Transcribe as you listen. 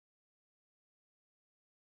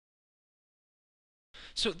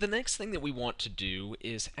So the next thing that we want to do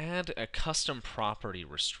is add a custom property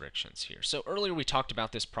restrictions here. So earlier we talked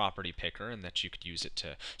about this property picker and that you could use it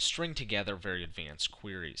to string together very advanced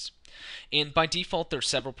queries. And by default, there are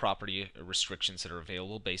several property restrictions that are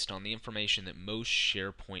available based on the information that most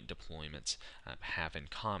SharePoint deployments have in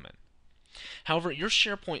common. However, your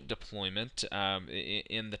SharePoint deployment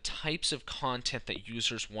in the types of content that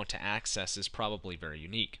users want to access is probably very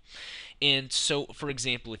unique. And so, for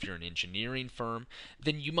example, if you're an engineering firm,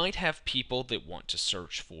 then you might have people that want to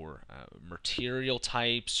search for material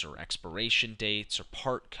types or expiration dates or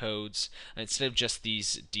part codes instead of just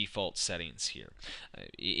these default settings here.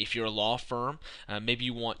 If you're a law firm, maybe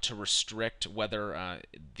you want to restrict whether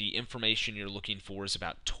the information you're looking for is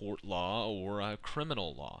about tort law or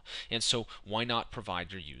criminal law. And so why not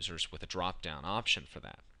provide your users with a drop-down option for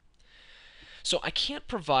that? So I can't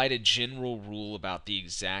provide a general rule about the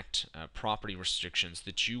exact property restrictions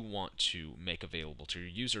that you want to make available to your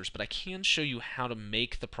users, but I can show you how to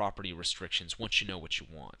make the property restrictions once you know what you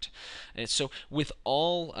want. And so with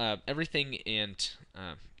everything and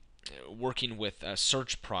working with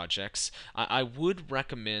search projects, I would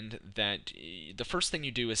recommend that the first thing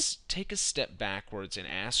you do is take a step backwards and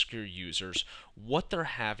ask your users what they're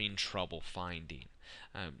having trouble finding.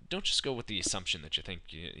 Don't just go with the assumption that you think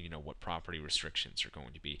you know what property restrictions are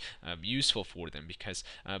going to be useful for them, because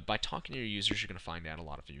by talking to your users, you're going to find out a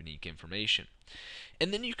lot of unique information.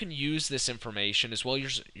 And then you can use this information as well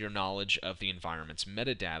as your knowledge of the environment's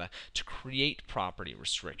metadata to create property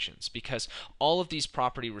restrictions, because all of these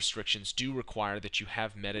property restrictions do require that you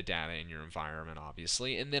have metadata in your environment,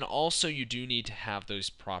 obviously, and then also you do need to have those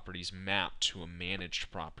properties mapped to a managed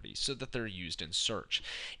property so that they're used in search.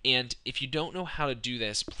 And if you don't know how to do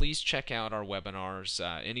this, please check out our webinars,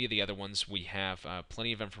 any of the other ones. We have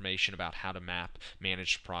plenty of information about how to map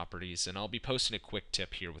managed properties, and I'll be posting a quick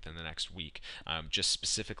tip here within the next week just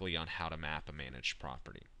specifically on how to map a managed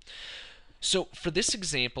property. So for this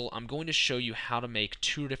example, I'm going to show you how to make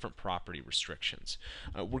two different property restrictions.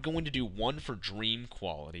 We're going to do one for dream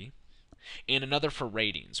quality and another for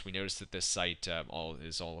ratings. We notice that this site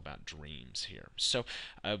is all about dreams here. So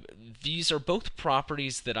these are both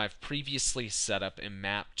properties that I've previously set up and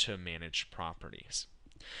mapped to managed properties.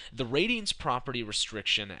 The ratings property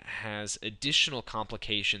restriction has additional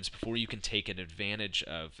complications before you can take an advantage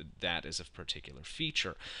of that as a particular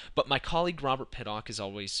feature. But my colleague Robert Pittock has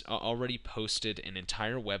already posted an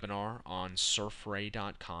entire webinar on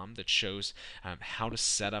surfray.com that shows how to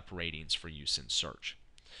set up ratings for use in search.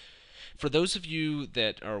 For those of you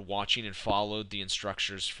that are watching and followed the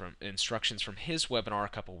instructions from his webinar a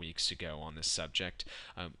couple weeks ago on this subject,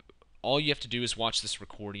 all you have to do is watch this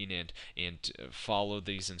recording and follow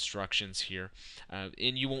these instructions here,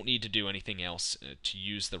 and you won't need to do anything else to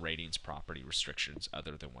use the ratings property restrictions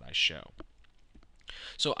other than what I show.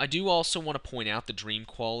 So I do also want to point out the dream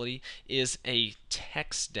quality is a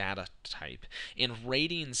text data type, and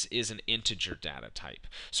ratings is an integer data type.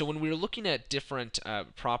 So when we were looking at different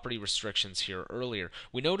property restrictions here earlier,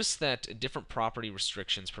 we noticed that different property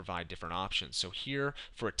restrictions provide different options. So here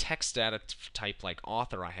for a text data type like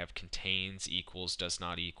author, I have contains, equals, does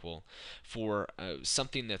not equal. For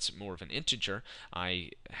something that's more of an integer,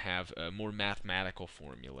 I have more mathematical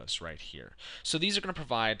formulas right here. So these are going to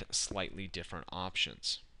provide slightly different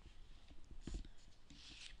options.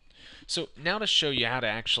 So now to show you how to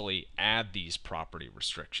actually add these property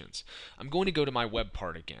restrictions, I'm going to go to my web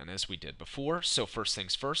part again as we did before. So first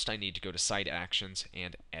things first, I need to go to Site Actions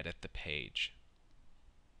and edit the page.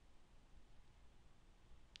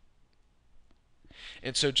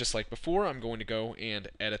 And so just like before, I'm going to go and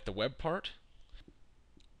edit the web part.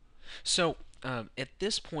 So at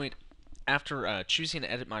this point, after choosing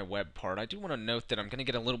to edit my web part, I do want to note that I'm going to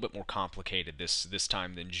get a little bit more complicated this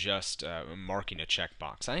time than just marking a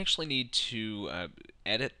checkbox. I actually need to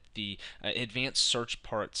edit the advanced search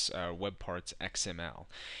parts, web parts XML.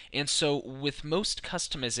 And so with most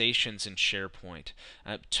customizations in SharePoint,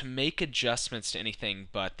 to make adjustments to anything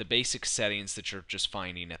but the basic settings that you're just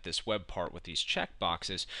finding at this web part with these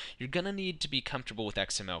checkboxes, you're going to need to be comfortable with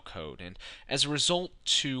XML code. And as a result,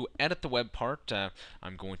 to edit the web part,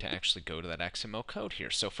 I'm going to actually go to that XML code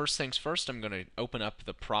here. So first things first, I'm going to open up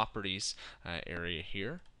the properties area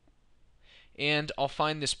here, and I'll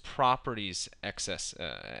find this properties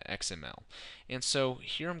XML. And so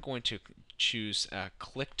here I'm going to choose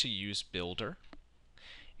click to use builder,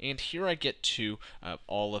 and here I get to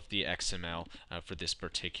all of the XML for this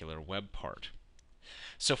particular web part.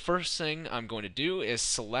 So first thing I'm going to do is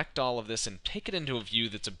select all of this and take it into a view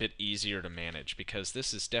that's a bit easier to manage, because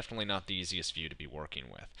this is definitely not the easiest view to be working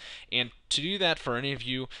with. And to do that, for any of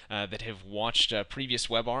you that have watched previous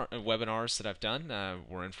webinars that I've done,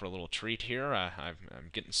 we're in for a little treat here. I'm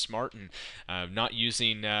getting smart and not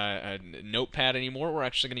using a Notepad anymore. We're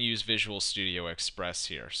actually going to use Visual Studio Express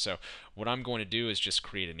here. So what I'm going to do is just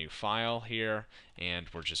create a new file here, and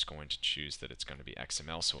we're just going to choose that it's going to be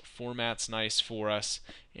XML so it formats nice for us.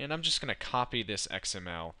 And I'm just going to copy this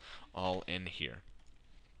XML all in here.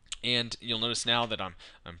 And you'll notice now that I'm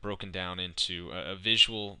broken down into a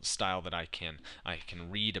visual style that I can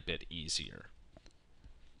read a bit easier.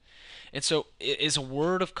 And so, as a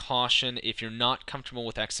word of caution, if you're not comfortable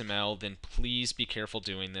with XML, then please be careful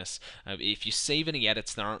doing this. If you save any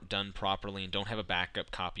edits that aren't done properly and don't have a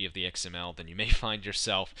backup copy of the XML, then you may find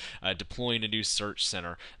yourself deploying a new search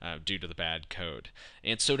center due to the bad code.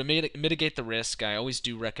 And so, to mitigate the risk, I always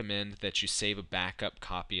do recommend that you save a backup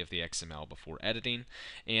copy of the XML before editing,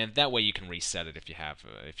 and that way you can reset it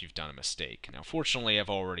if you've done a mistake. Now, fortunately, I've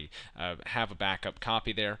already have a backup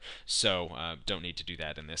copy there, so don't need to do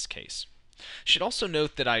that in this case. Should also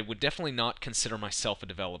note that I would definitely not consider myself a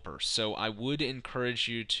developer, so I would encourage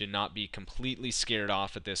you to not be completely scared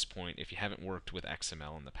off at this point if you haven't worked with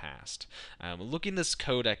XML in the past. Looking at this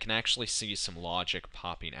code, I can actually see some logic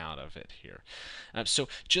popping out of it here. So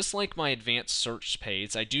just like my advanced search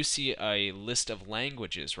page, I do see a list of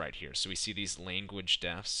languages right here. So we see these language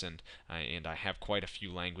defs, and I have quite a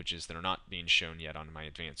few languages that are not being shown yet on my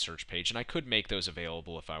advanced search page, and I could make those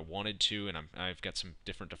available if I wanted to, and I've got some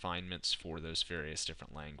different definements for those various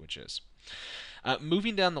different languages.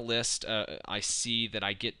 Moving down the list, I see that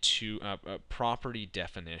I get to property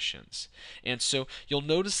definitions. And so you'll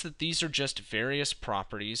notice that these are just various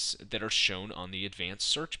properties that are shown on the advanced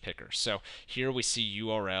search picker. So here we see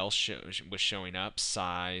URL was showing up,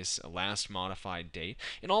 size, last modified date.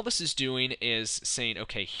 And all this is doing is saying,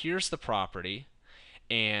 okay, here's the property,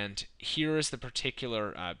 and here is the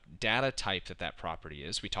particular data type that property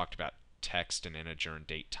is. We talked about text and integer and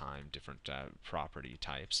date time, different property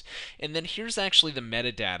types. And then here's actually the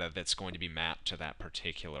metadata that's going to be mapped to that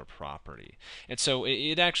particular property. And so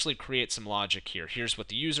it actually creates some logic here. Here's what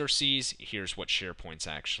the user sees, here's what SharePoint's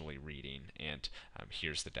actually reading, and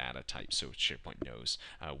here's the data type, so SharePoint knows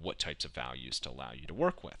what types of values to allow you to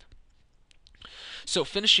work with. So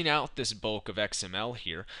finishing out this bulk of XML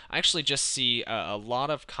here, I actually just see a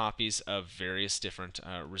lot of copies of various different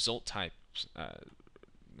result types,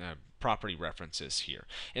 property references here.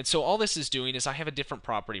 And so all this is doing is I have a different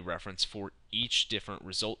property reference for each different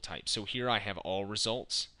result type. So here I have all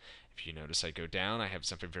results. If you notice, I go down, I have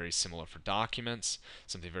something very similar for documents,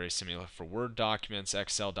 something very similar for Word documents,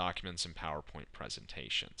 Excel documents, and PowerPoint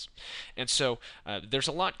presentations. And so there's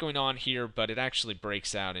a lot going on here, but it actually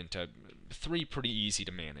breaks out into 3 pretty easy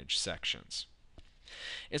to manage sections.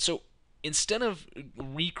 And so instead of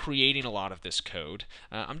recreating a lot of this code,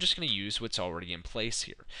 I'm just going to use what's already in place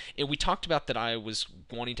here. And we talked about that I was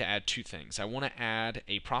wanting to add 2 things. I want to add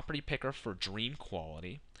a property picker for dream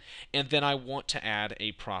quality, and then I want to add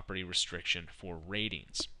a property restriction for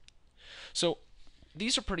ratings. So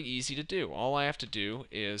these are pretty easy to do. All I have to do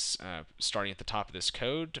is, starting at the top of this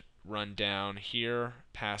code, run down here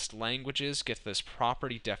past languages, get this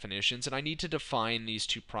property definitions, and I need to define these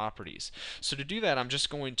 2 properties. So to do that, I'm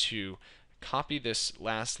just going to copy this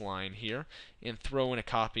last line here and throw in a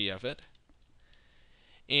copy of it.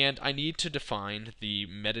 And I need to define the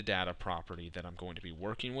metadata property that I'm going to be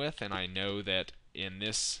working with, and I know that in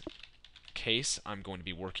this case I'm going to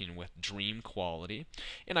be working with dream quality,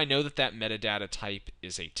 and I know that that metadata type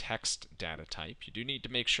is a text data type. You do need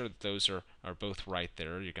to make sure that those are both right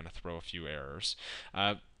there. You're going to throw a few errors.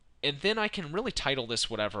 And then I can really title this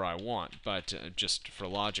whatever I want, but just for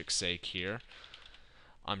logic's sake here,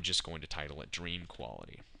 I'm just going to title it dream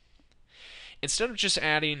quality. Instead of just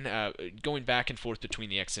adding, going back and forth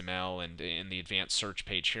between the XML and the advanced search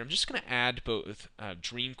page here, I'm just going to add both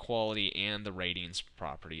dream quality and the ratings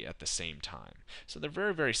property at the same time. So they're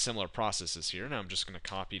very, very similar processes here. Now I'm just going to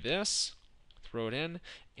copy this, throw it in,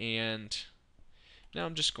 and now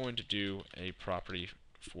I'm just going to do a property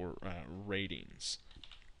for ratings.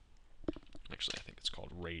 Actually, I think it's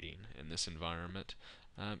called rating in this environment.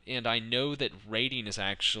 And I know that rating is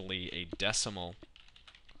actually a decimal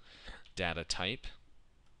data type,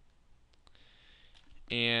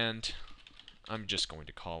 and I'm just going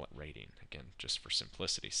to call it rating, again, just for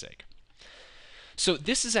simplicity's sake. So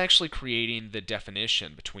this is actually creating the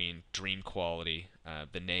definition between dream quality,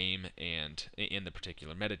 the name, and in the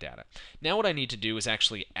particular metadata. Now what I need to do is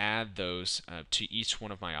actually add those to each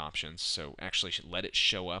one of my options. So actually let it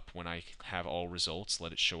show up when I have all results,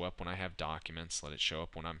 let it show up when I have documents, let it show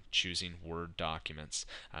up when I'm choosing Word documents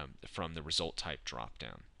from the result type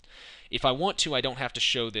dropdown. If I want to, I don't have to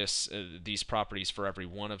show these properties for every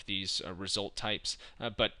one of these result types,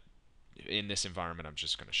 but in this environment, I'm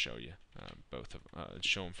just going to show you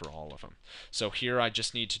show them for all of them. So here I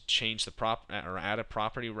just need to change the or add a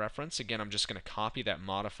property reference. Again, I'm just going to copy that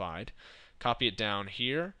modified, copy it down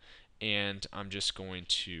here, and I'm just going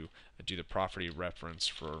to do the property reference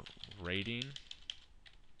for rating.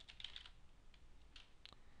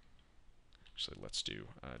 Actually, let's do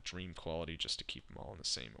dream quality just to keep them all in the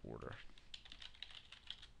same order.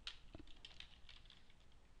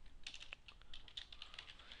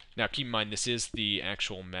 Now keep in mind this is the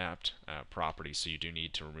actual mapped property, so you do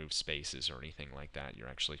need to remove spaces or anything like that. You're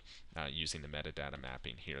actually using the metadata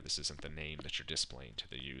mapping here. This isn't the name that you're displaying to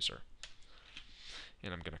the user.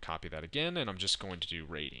 And I'm going to copy that again, and I'm just going to do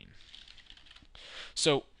rating.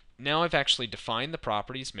 So now I've actually defined the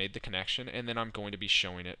properties, made the connection, and then I'm going to be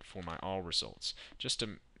showing it for my all results. Just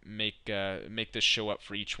to make this show up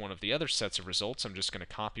for each one of the other sets of results, I'm just going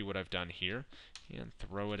to copy what I've done here and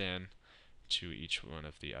throw it in to each one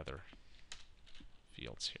of the other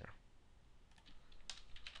fields here.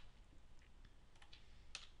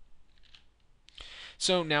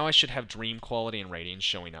 So now I should have dream quality and ratings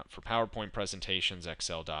showing up for PowerPoint presentations,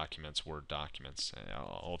 Excel documents, Word documents,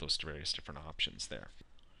 all those various different options there.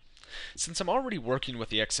 Since I'm already working with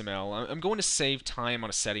the XML, I'm going to save time on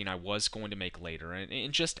a setting I was going to make later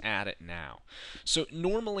and just add it now. So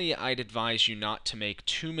normally I'd advise you not to make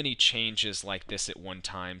too many changes like this at one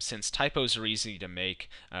time, since typos are easy to make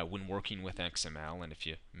when working with XML, and if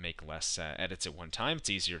you make less edits at one time, it's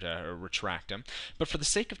easier to retract them. But for the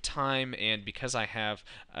sake of time, and because I have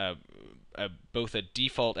both a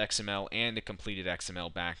default XML and a completed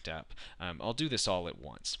XML backed up, I'll do this all at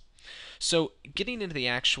once. So getting into the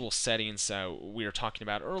actual settings we were talking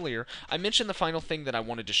about earlier, I mentioned the final thing that I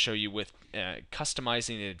wanted to show you with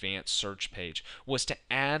customizing an advanced search page was to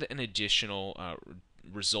add an additional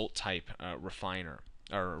result type refiner,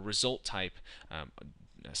 or result type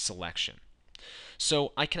selection.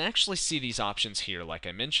 So I can actually see these options here. Like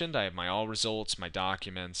I mentioned, I have my all results, my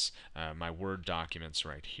documents, my Word documents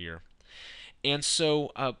right here. And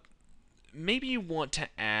so maybe you want to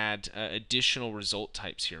add additional result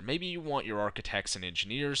types here. Maybe you want your architects and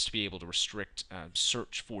engineers to be able to restrict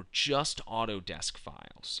search for just Autodesk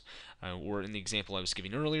files. Or in the example I was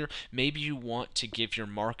giving earlier, maybe you want to give your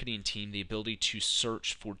marketing team the ability to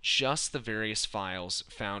search for just the various files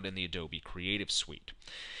found in the Adobe Creative Suite.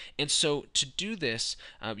 And so to do this,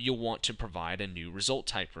 you'll want to provide a new result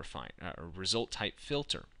type result type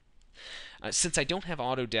filter. Since I don't have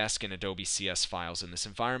Autodesk and Adobe CS files in this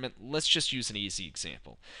environment, let's just use an easy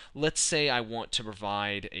example. Let's say I want to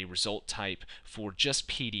provide a result type for just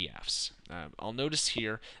PDFs. I'll notice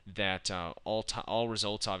here that all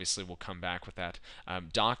results obviously will come back with that.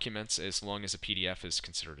 Documents, as long as a PDF is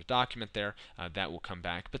considered a document there, that will come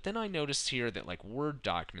back. But then I notice here that like Word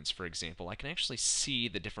documents, for example, I can actually see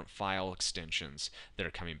the different file extensions that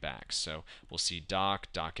are coming back. So we'll see doc,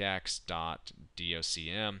 docx, dot,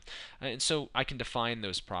 docm, and so I can define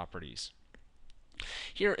those properties.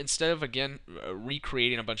 Here, instead of, again,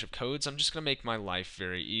 recreating a bunch of codes, I'm just going to make my life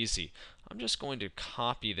very easy. I'm just going to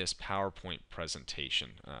copy this PowerPoint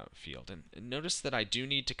presentation field. And notice that I do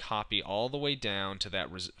need to copy all the way down to that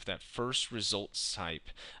first results type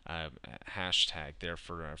hashtag there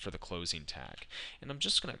for the closing tag. And I'm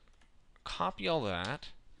just going to copy all that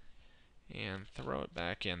and throw it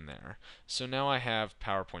back in there. So now I have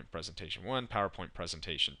PowerPoint presentation 1, PowerPoint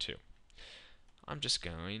presentation 2. I'm just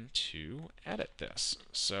going to edit this.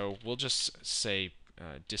 So we'll just say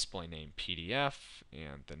display name PDF,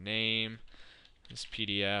 and the name is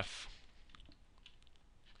PDF.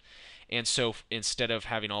 And so instead of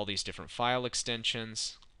having all these different file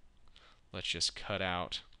extensions, let's just cut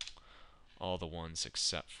out all the ones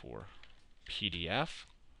except for PDF.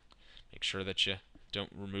 Make sure that you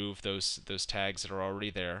don't remove those tags that are already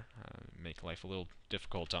there. Make life a little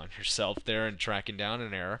difficult on yourself there and tracking down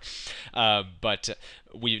an error. But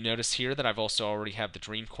we notice here that I've also already have the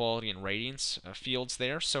dream quality and ratings fields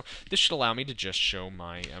there. So this should allow me to just show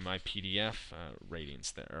my my PDF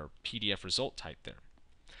ratings there, or PDF result type there.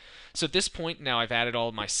 So at this point now I've added all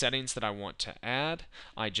of my settings that I want to add.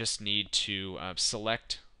 I just need to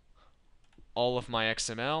select all of my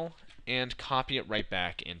XML and copy it right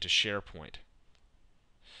back into SharePoint.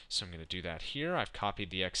 So I'm going to do that here. I've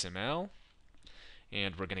copied the XML,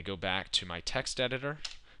 and we're going to go back to my text editor,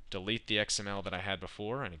 delete the XML that I had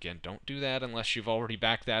before, and again, don't do that unless you've already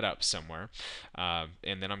backed that up somewhere,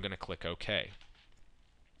 and then I'm going to click OK.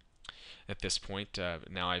 At this point,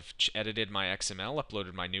 now I've edited my XML,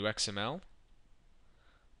 uploaded my new XML.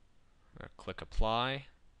 Click Apply.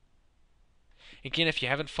 Again, if you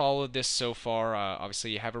haven't followed this so far,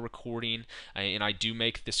 obviously you have a recording, and I do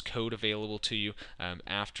make this code available to you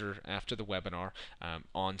after the webinar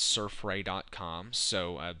on surfray.com.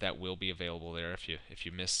 So that will be available there if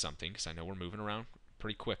you missed something, because I know we're moving around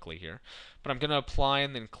pretty quickly here. But I'm going to apply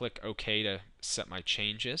and then click OK to set my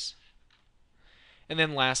changes. And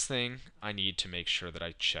then last thing, I need to make sure that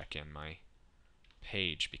I check in my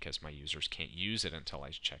page because my users can't use it until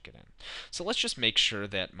I check it in. So let's just make sure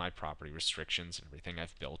that my property restrictions and everything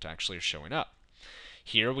I've built actually are showing up.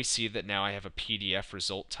 Here we see that now I have a PDF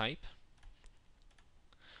result type.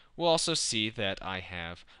 We'll also see that I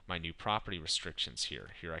have my new property restrictions here.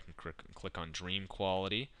 Here I can click on dream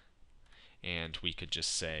quality, and we could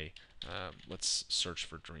just say, let's search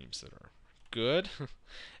for dreams that are good.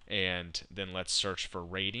 And then let's search for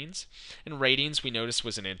ratings. And ratings we noticed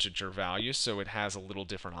was an integer value, so it has a little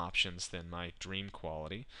different options than my dream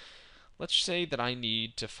quality. Let's say that I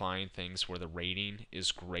need to find things where the rating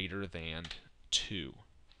is greater than 2.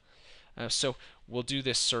 So we'll do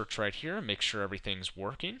this search right here and make sure everything's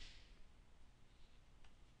working.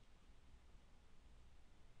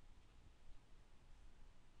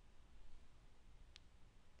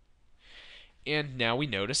 And now we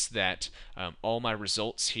notice that all my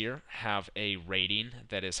results here have a rating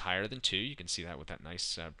that is higher than 2. You can see that with that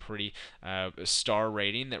nice, pretty star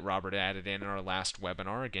rating that Robert added in our last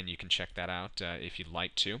webinar. Again, you can check that out if you'd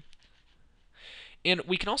like to. And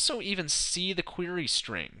we can also even see the query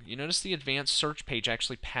string. You notice the advanced search page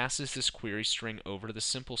actually passes this query string over to the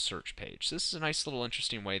simple search page. So this is a nice little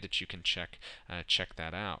interesting way that you can check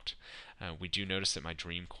that out. We do notice that my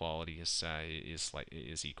dream quality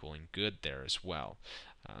is equaling good there as well.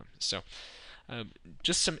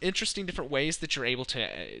 Just some interesting different ways that you're able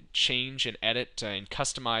to change and edit and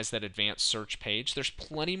customize that advanced search page. There's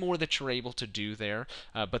plenty more that you're able to do there,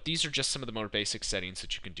 but these are just some of the more basic settings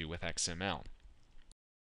that you can do with XML.